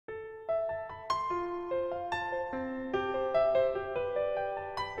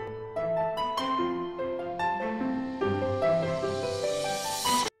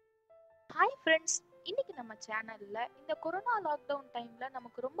சேனல்ல இந்த corona lockdown டைம்ல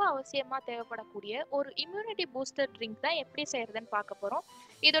நமக்கு ரொம்ப அவசியமா தேவைப்படக்கூடிய ஒரு இம்யூனிட்டி பூஸ்டர் ட்ரிங்க் தான் எப்படி செய்யறதுன்னு பார்க்க போறோம்.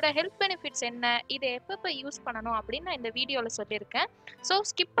 இதோட ஹெல்த் பெனிஃபிட்ஸ் என்ன, இதை எப்பப்ப யூஸ் பண்ணணும் அப்படின்னு நான் இந்த வீடியோல சொல்லியிருக்கேன். ஸோ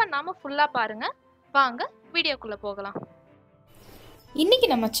ஸ்கிப் பண்ணாம ஃபுல்லா பாருங்க. வாங்க வீடியோக்குள்ள போகலாம். இன்னைக்கு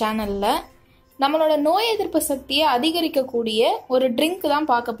நம்ம சேனல்ல நம்மளோட நோய் எதிர்ப்பு சக்தியை அதிகரிக்கக்கூடிய ஒரு ட்ரிங்க்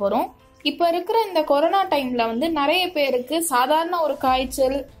தான் பார்க்க போறோம். இப்போ இருக்கிற இந்த கொரோனா டைம்ல நிறைய பேருக்கு சாதாரண ஒரு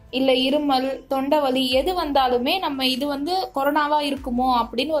காய்ச்சல் இல்ல இருமல், தொண்டை வலி எது வந்தாலுமே நம்ம இது கொரோனாவா இருக்குமோ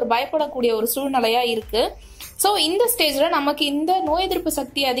அப்படின்னு ஒரு பயப்படக்கூடிய ஒரு சூழ்நிலையா இருக்கு. ஸோ இந்த ஸ்டேஜ்ல நமக்கு இந்த நோய் எதிர்ப்பு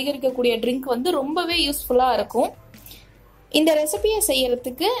சக்தியை அதிகரிக்கக்கூடிய ட்ரிங்க் ரொம்பவே யூஸ்ஃபுல்லா இருக்கும். இந்த ரெசிபியை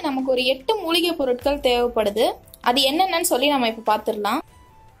செய்யறதுக்கு நமக்கு ஒரு 8 மூலிகை பொருட்கள் தேவைப்படுது. அது என்னென்னு சொல்லி நம்ம இப்ப பாத்துடலாம்.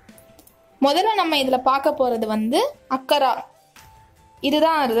 முதல்ல நம்ம இதுல பார்க்க போறது அக்கரா.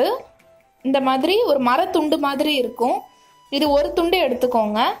 இதுதான் அது. இந்த மாதிரி ஒரு மரத்துண்டு மாதிரி இருக்கும். இது ஒரு துண்டு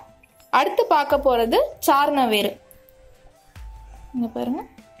எடுத்துக்கோங்க. அடுத்து பார்க்க போறது சார்ன வேறு. இங்க பாருங்க,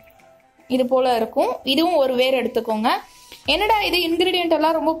 இது போல இருக்கும். இதுவும் ஒரு வேர் எடுத்துக்கோங்க. என்னடா இது இன்கிரீடியன்ட்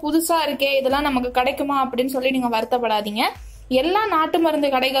எல்லாம் ரொம்ப புதுசா இருக்கே, இதெல்லாம் நமக்கு கிடைக்குமா அப்படின்னு சொல்லி நீங்க வருத்தப்படாதீங்க. எல்லா நாட்டு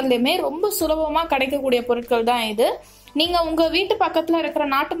மருந்து கடைகள்லயுமே ரொம்ப சுலபமா கிடைக்கக்கூடிய பொருட்கள் தான் இது. நீங்க உங்க வீட்டு பக்கத்துல இருக்கிற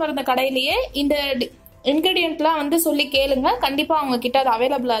நாட்டு மருந்து கடையிலேயே இந்த இன்கிரீடியன்ட்லாம் சொல்லி கேளுங்க. கண்டிப்பா அவங்க கிட்ட அது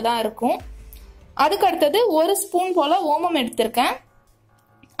அவைலபிளா தான் இருக்கும். அதுக்கு அடுத்தது ஒரு ஸ்பூன் போல ஓமம் எடுத்திருக்கேன்.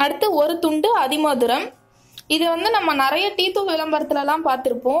 அடுத்து ஒரு துண்டு அதிமதுரம். இது நம்ம நிறைய டீத்தூள் விளம்பரத்துல எல்லாம்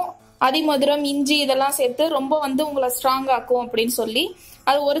பார்த்திருப்போம். அதிமதுரம், இஞ்சி இதெல்லாம் சேர்த்து ரொம்ப உங்களை ஸ்ட்ராங் ஆக்கும் அப்படின்னு சொல்லி.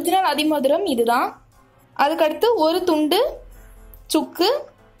 அது ஒரிஜினல் அதிமதுரம் இதுதான். அதுக்கடுத்து ஒரு துண்டு சுக்கு,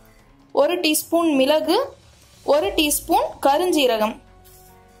 1 டீஸ்பூன் மிளகு, 1 டீஸ்பூன் கருஞ்சீரகம்.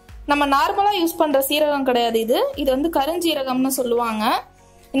 நம்ம நார்மலா யூஸ் பண்ற சீரகம் கிடையாது இது. இது கருஞ்சீரகம்னு சொல்லுவாங்க.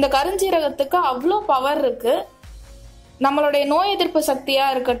 இந்த கருஞ்சீரகத்துக்கு அவ்வளோ பவர் இருக்கு. நம்மளுடைய நோய் எதிர்ப்பு சக்தியா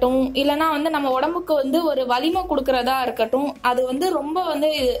இருக்கட்டும், இல்லைன்னா நம்ம உடம்புக்கு ஒரு வலிமை கொடுக்கறதா இருக்கட்டும், அது ரொம்ப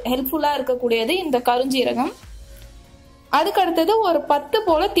ஹெல்ப்ஃபுல்லா இருக்கக்கூடியது இந்த கருஞ்சீரகம். அதுக்கு அடுத்தது ஒரு 10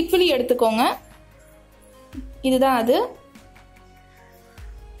 போல திப்பிலி எடுத்துக்கோங்க. இதுதான் அது.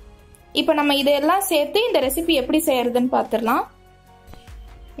 இப்ப நம்ம இதெல்லாம் சேர்த்து இந்த ரெசிபி எப்படி செய்யறதுன்னு பாத்துடலாம்.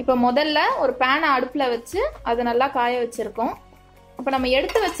 இப்ப முதல்ல ஒரு பேனை அடுப்புல வச்சு அதை நல்லா காய வச்சிருக்கோம். அப்ப நம்ம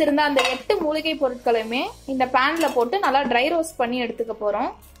எடுத்து வச்சிருந்த அந்த 8 மூலிகை பொருட்களையுமே இந்த பேன்ல போட்டு நல்லா ட்ரை ரோஸ்ட் பண்ணி எடுத்துக்க போறோம்.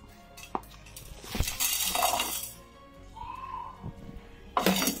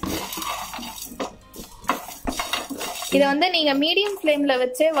 இதை நீங்க மீடியம் ஃப்ளேம்ல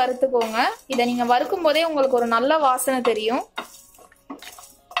வச்சே வறுத்துக்கோங்க. இதை நீங்க வறுக்கும் போதே உங்களுக்கு ஒரு நல்ல வாசனை தெரியும்.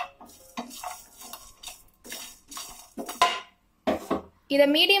 இதை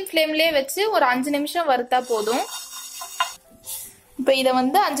மீடியம் ஃப்ளேம்லயே வச்சு ஒரு 5 நிமிஷம் வறுத்தா போதும். இப்ப இதை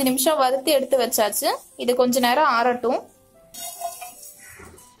 5 நிமிஷம் வறுத்து எடுத்து வச்சாச்சு. இது கொஞ்ச நேரம் ஆறட்டும்.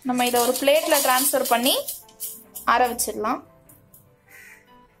 நம்ம இதை ஒரு பிளேட்ல டிரான்ஸ்ஃபர் பண்ணி ஆற வச்சிடலாம்.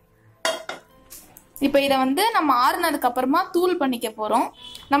 இப்ப இதை நம்ம ஆறுனதுக்கு அப்புறமா தூள் பண்ணிக்க போறோம்.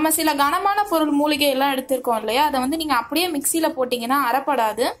 நம்ம சில கனமான பொருள் மூலிகை எல்லாம் எடுத்திருக்கோம் இல்லையா, அதை நீங்க அப்படியே மிக்சியில போட்டீங்கன்னா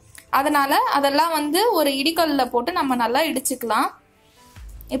அரைப்படாது. அதனால அதெல்லாம் ஒரு இடிக்கல்ல போட்டு நம்ம நல்லா இடிச்சுக்கலாம்.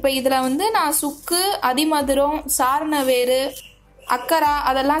 இப்ப இதுல நான் சுக்கு, அதிமதுரம், சாரண வேறு, அக்கரா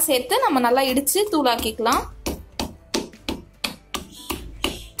அதெல்லாம் சேர்த்து நம்ம நல்லா இடிச்சு தூளாக்கிக்கலாம்.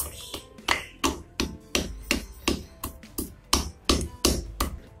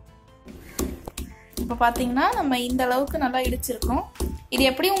 இப்ப பாத்தீங்கன்னா நம்ம இந்த அளவுக்கு நல்லா இடிச்சிருக்கோம். இது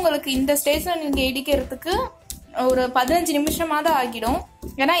எப்படி உங்களுக்கு இந்த ஸ்டேஜ்ல நீங்க இடிக்கிறதுக்கு ஒரு 15 நிமிஷமாவது ஆகிடும்.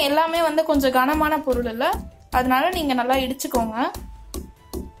 ஏன்னா எல்லாமே கொஞ்சம் கனமான பொருள் இல்ல, அதனால நீங்க நல்லா இடிச்சுக்கோங்க.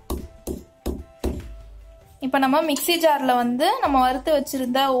 இப்ப நம்ம மிக்சி ஜார்ல நம்ம வறுத்து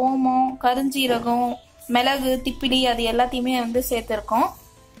வச்சிருந்த ஓமம், கருஞ்சீரகம், மிளகு, திப்பிலி அது எல்லாத்தையுமே சேர்த்திருக்கோம்.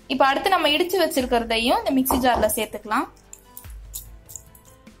 இப்ப அடுத்து நம்ம இடிச்சு வச்சிருக்கிறதையும் இந்த மிக்சி ஜார்ல சேர்த்துக்கலாம்.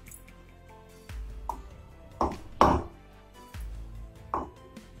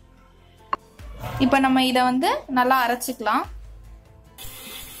 இப்ப நம்ம இதை நல்லா அரைச்சுக்கலாம்.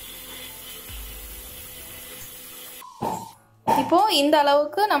 இப்போ இந்த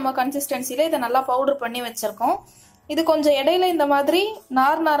அளவுக்கு நம்ம கன்சிஸ்டன்சில இதை நல்லா பவுடர் பண்ணி வச்சிருக்கோம். இது கொஞ்சம் இடையில இந்த மாதிரி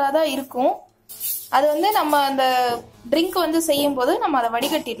நார் நாரா தான் இருக்கும். அது நம்ம அந்த ட்ரிங்க் செய்யும் போது நம்ம அதை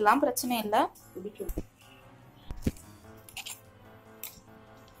வடிகட்டிடலாம், பிரச்சனை இல்லை.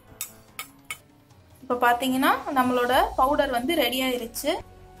 இப்ப பாத்தீங்கன்னா நம்மளோட பவுடர் ரெடி ஆயிருச்சு.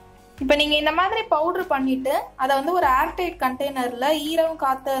 இப்ப நீங்க இந்த மாதிரி பவுடர் பண்ணிட்டு அதை ஒரு ஏர்டைட் கண்டெய்னர்ல ஈரம்,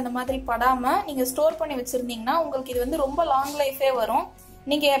 காத்து அந்த மாதிரி படாம நீங்க ஸ்டோர் பண்ணி வச்சிருந்தீங்கன்னா உங்களுக்கு இது ரொம்ப லாங் லைஃபே வரும்.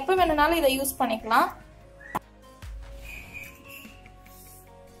 நீங்க எப்ப வேணும்னாலும் இதை யூஸ் பண்ணிக்கலாம்.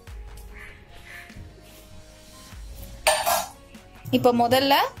 இப்போ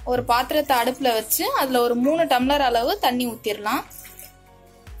முதல்ல ஒரு பாத்திரத்தை அடுப்புல வச்சு அதுல ஒரு 3 டம்ளர் அளவு தண்ணி ஊத்திடலாம்.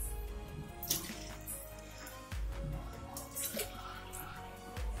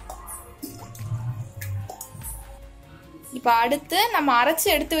 இப்போ அடுத்து நம்ம அரைச்சு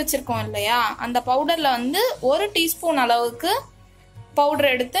எடுத்து வச்சிருக்கோம் இல்லையா, அந்த பவுடர்ல வந்து 1 டீஸ்பூன் அளவுக்கு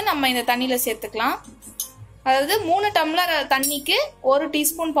பவுடர் எடுத்து நம்ம இந்த தண்ணியில சேர்த்துக்கலாம். அதாவது 3 டம்ளர் தண்ணிக்கு 1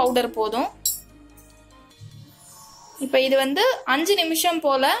 டீஸ்பூன் பவுடர் போதும். இப்போ இது வந்து 5 நிமிஷம்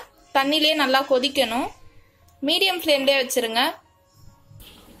போல தண்ணியிலே நல்லா கொதிக்கணும். மீடியம் ஃப்ளேம்லேயே வச்சிருங்க.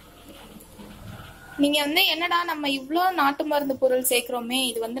 நீங்க வந்து என்னடா நம்ம இவ்வளோ நாட்டு மருந்து பொருள் சேர்க்கிறோமே,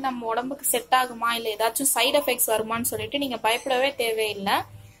 இது வந்து நம்ம உடம்புக்கு செட் ஆகுமா இல்லை ஏதாச்சும் சைடு எஃபெக்ட்ஸ் வருமானு சொல்லிட்டு நீங்க பயப்படவே தேவையில்லை.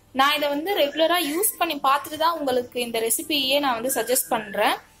 நான் இதை வந்து ரெகுலரா யூஸ் பண்ணி பார்த்துட்டு தான் உங்களுக்கு இந்த ரெசிபியே நான் வந்து சஜஸ்ட்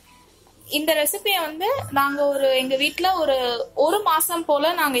பண்றேன். இந்த ரெசிபியை வந்து நாங்க எங்க வீட்டுல ஒரு மாசம்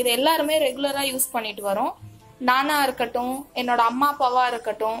போல நாங்க இதை எல்லாருமே ரெகுலரா யூஸ் பண்ணிட்டு வரோம். நானா இருக்கட்டும், என்னோட அம்மா அப்பாவா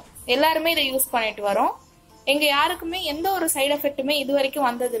இருக்கட்டும், எல்லாருமே இதை யூஸ் பண்ணிட்டு வரோம். எங்க யாருக்குமே எந்த ஒரு சைடு எஃபெக்ட்டுமே இது வரைக்கும்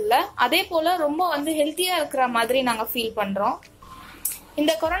வந்தது இல்ல. அதே போல ரொம்ப வந்து ஹெல்த்தியா இருக்கிற மாதிரி நாங்க ஃபீல் பண்றோம்.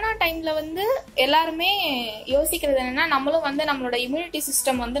 இந்த கொரோனா டைம்ல வந்து எல்லாருமே யோசிக்கிறது என்னன்னா, நம்மளும் வந்து நம்மளோட இம்யூனிட்டி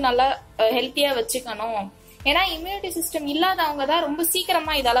சிஸ்டம் வந்து நல்லா ஹெல்த்தியா வச்சுக்கணும். ஏன்னா இம்யூனிட்டி சிஸ்டம் இல்லாதவங்க தான் ரொம்ப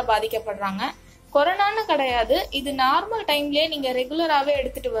சீக்கிரமா இதால பாதிக்கப்படுறாங்க. கொரோனான்னு கிடையாது, இது நார்மல் டைம்லயே நீங்க ரெகுலராகவே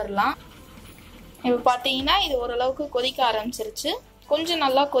எடுத்துட்டு வரலாம். இப்போ பாத்தீங்கன்னா இது ஓரளவுக்கு கொதிக்க ஆரம்பிச்சிருச்சு. கொஞ்சம்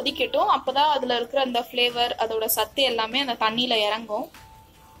நல்லா கொதிக்கட்டும், அப்பதான் அதுல இருக்கிற அந்த ஃபிளேவர், அதோட சத்து எல்லாமே அந்த தண்ணியில இறங்கும்.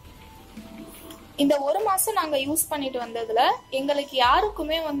 இந்த 1 மாசம் நாங்க யூஸ் பண்ணிட்டு வந்ததுல எங்களுக்கு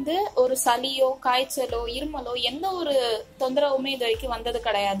யாருக்குமே வந்து ஒரு சளியோ காய்ச்சலோ இருமலோ எந்த ஒரு தொந்தரவுமே இது வரைக்கும் வந்தது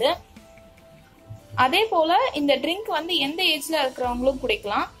கிடையாது. அதே போல இந்த ட்ரிங்க் வந்து எந்த ஏஜ்ல இருக்கிறவங்களும்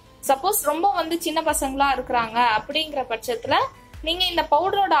குடிக்கலாம். சப்போஸ் ரொம்ப வந்து சின்ன பசங்களா இருக்கிறாங்க அப்படிங்கிற பட்சத்துல நீங்க இந்த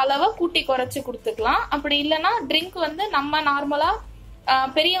பவுடரோட அளவை கூட்டி குறைச்சு கொடுத்துக்கலாம். அப்படி இல்லைன்னா ட்ரிங்க் வந்து நம்ம நார்மலா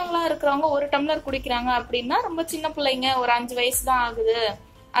பெரியவங்களா இருக்கிறவங்க 1 டம்ளர் குடிக்கிறாங்க அப்படின்னா, ரொம்ப சின்ன பிள்ளைங்க ஒரு 5 வயசு தான் ஆகுது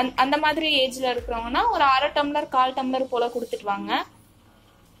அந்த மாதிரி ஏஜ்ல இருக்கிறவங்கன்னா ஒரு 1/2 டம்ளர் 1/4 டம்ளர் போல கொடுத்துட்டுவாங்க.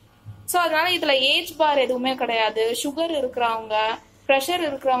 ஸோ அதனால இதுல ஏஜ் பார் எதுவுமே கிடையாது. சுகர் இருக்கிறவங்க, ப்ரெஷர்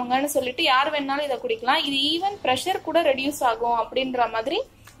இருக்கிறவங்கன்னு சொல்லிட்டு யார் வேணாலும் இதை குடிக்கலாம். இது ஈவன் ப்ரெஷர் கூட ரெடியூஸ் ஆகும் அப்படின்ற மாதிரி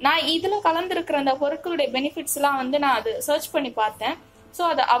நான் இதுல கலந்துருக்கிற அந்த பொருட்களுடைய பெனிஃபிட்ஸ் எல்லாம் வந்து நான் அது சர்ச் பண்ணி பார்த்தேன். ஸோ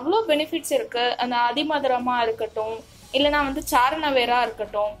அது அவ்வளோ பெனிஃபிட்ஸ் இருக்கு. அந்த அதிமதுரமா இருக்கட்டும், இல்லைன்னா வந்து சாரணவேரா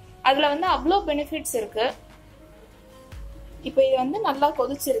இருக்கட்டும், அதுல வந்து அவ்வளோ பெனிஃபிட்ஸ் இருக்கு. இப்போ இது வந்து நல்லா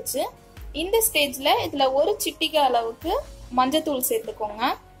கொதிச்சிருச்சு. இந்த ஸ்டேஜ்ல இதுல 1 சிட்டிகை அளவுக்கு மஞ்சத்தூள் சேர்த்துக்கோங்க.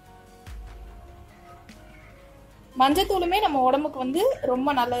 மஞ்சத்தூளுமே நம்ம உடம்புக்கு வந்து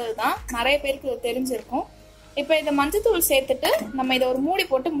ரொம்ப நல்லதுதான், நிறைய பேருக்கு தெரிஞ்சிருக்கும். இப்போ இந்த மஞ்சத்தூள் சேர்த்துட்டு நம்ம இதை ஒரு மூடி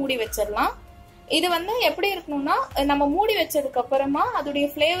போட்டு மூடி வச்சிடலாம். இது வந்து எப்படி இருக்கணும்னா, நம்ம மூடி வச்சதுக்கு அப்புறமா அதோடைய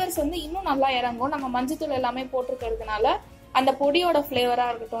ஃபிளேவர்ஸ் வந்து இன்னும் நல்லா இறங்கும். நம்ம மஞ்சத்தூள் எல்லாமே போட்டிருக்கிறதுனால அந்த பொடியோட ஃபிளேவரா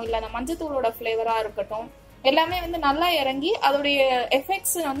இருக்கட்டும், இல்ல அந்த மஞ்சத்தூளோட ஃபிளேவரா இருக்கட்டும், எல்லாமே வந்து நல்லா இறங்கி அதோடைய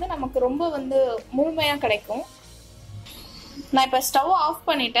எஃபெக்ட்ஸ் வந்து நமக்கு ரொம்ப வந்து முழுமையா கிடைக்கும். நான் இப்ப ஸ்டவ் ஆஃப்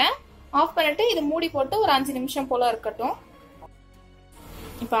பண்ணிட்டேன். ஆஃப் பண்ணிட்டு இது மூடி போட்டு ஒரு 5 நிமிஷம் போல இருக்கட்டும்.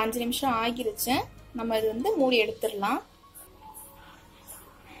 இப்ப 5 நிமிஷம் ஆகிருச்சு. நம்ம இது வந்து மூடி எடுத்துடலாம்.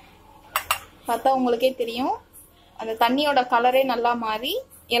 பார்த்தா உங்களுக்கே தெரியும், அந்த தண்ணியோட கலரே நல்லா மாறி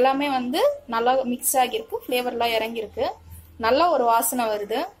எல்லாமே வந்து நல்லா மிக்ஸ் ஆகிருக்கு, ஃபிளேவர்லாம் இறங்கிருக்கு, நல்ல ஒரு வாசனை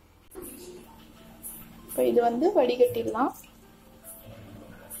வருது. இப்போ இது வந்து வடிகட்டிடலாம்.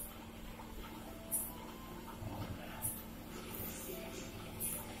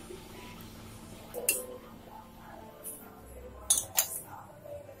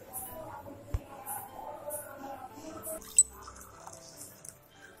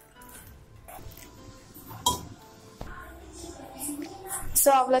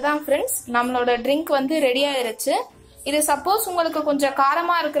 ஸோ அவ்வளோதான் ஃப்ரெண்ட்ஸ், நம்மளோட ட்ரிங்க் வந்து ரெடி ஆயிருச்சு. இது சப்போஸ் உங்களுக்கு கொஞ்சம்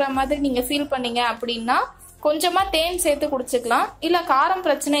காரமா இருக்கிற மாதிரி நீங்க ஃபீல் பண்ணீங்க அப்படின்னா கொஞ்சமா தேன் சேர்த்து குடிச்சுக்கலாம். இல்ல காரம்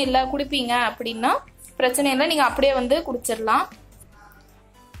பிரச்சனை இல்லை குடிப்பீங்க அப்படின்னா பிரச்சனை இல்லை, நீங்க அப்படியே வந்து குடிச்சிடலாம்.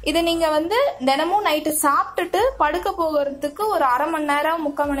 இது நீங்க வந்து தினமும் நைட்டு சாப்பிட்டுட்டு படுக்க போகிறதுக்கு ஒரு 1/2 மணி நேரம்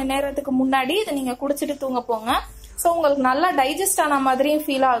 3/4 மணி நேரத்துக்கு முன்னாடி இதை நீங்க குடிச்சிட்டு தூங்க போங்க. ஸோ உங்களுக்கு நல்லா டைஜஸ்ட் ஆன மாதிரியும்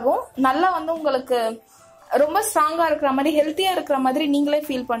ஃபீல் ஆகும். நல்லா வந்து உங்களுக்கு ரொம்ப ஸ்ட்ராங்கா இருக்கிற மாதிரி ஹெல்த்தியா இருக்கிற மாதிரி நீங்களே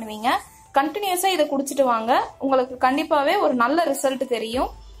ஃபீல் பண்ணுவீங்க. கண்டினியூஸா இதை குடிச்சிட்டு வாங்க, உங்களுக்கு கண்டிப்பாவே ஒரு நல்ல ரிசல்ட் தெரியும்.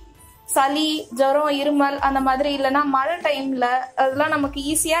 சளி, ஜுரம், இருமல் அந்த மாதிரி இல்லைன்னா மழை டைம்ல அதெல்லாம் நமக்கு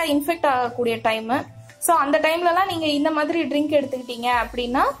ஈஸியா இன்ஃபெக்ட் ஆகக்கூடிய டைம். ஸோ அந்த டைம்லலாம் நீங்க இந்த மாதிரி ட்ரிங்க் எடுத்துக்கிட்டீங்க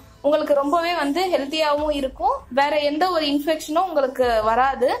அப்படின்னா உங்களுக்கு ரொம்பவே வந்து ஹெல்த்தியாகவும் இருக்கும், வேற எந்த ஒரு இன்ஃபெக்ஷனும் உங்களுக்கு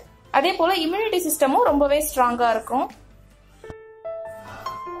வராது. அதே போல இம்யூனிட்டி சிஸ்டமும் ரொம்பவே ஸ்ட்ராங்கா இருக்கும்.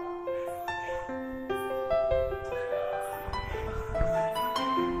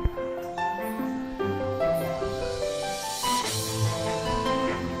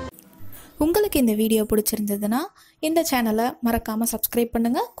 உங்களுக்கு இந்த வீடியோ பிடிச்சிருந்ததுன்னா இந்த சேனலை மறக்காமல் சப்ஸ்கிரைப்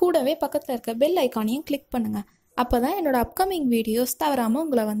பண்ணுங்கள். கூடவே பக்கத்தில் இருக்க பெல் ஐக்கானையும் கிளிக் பண்ணுங்கள். அப்போ தான் என்னோட அப்கமிங் வீடியோஸ் தவறாமல்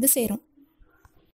உங்களை வந்து சேரும்.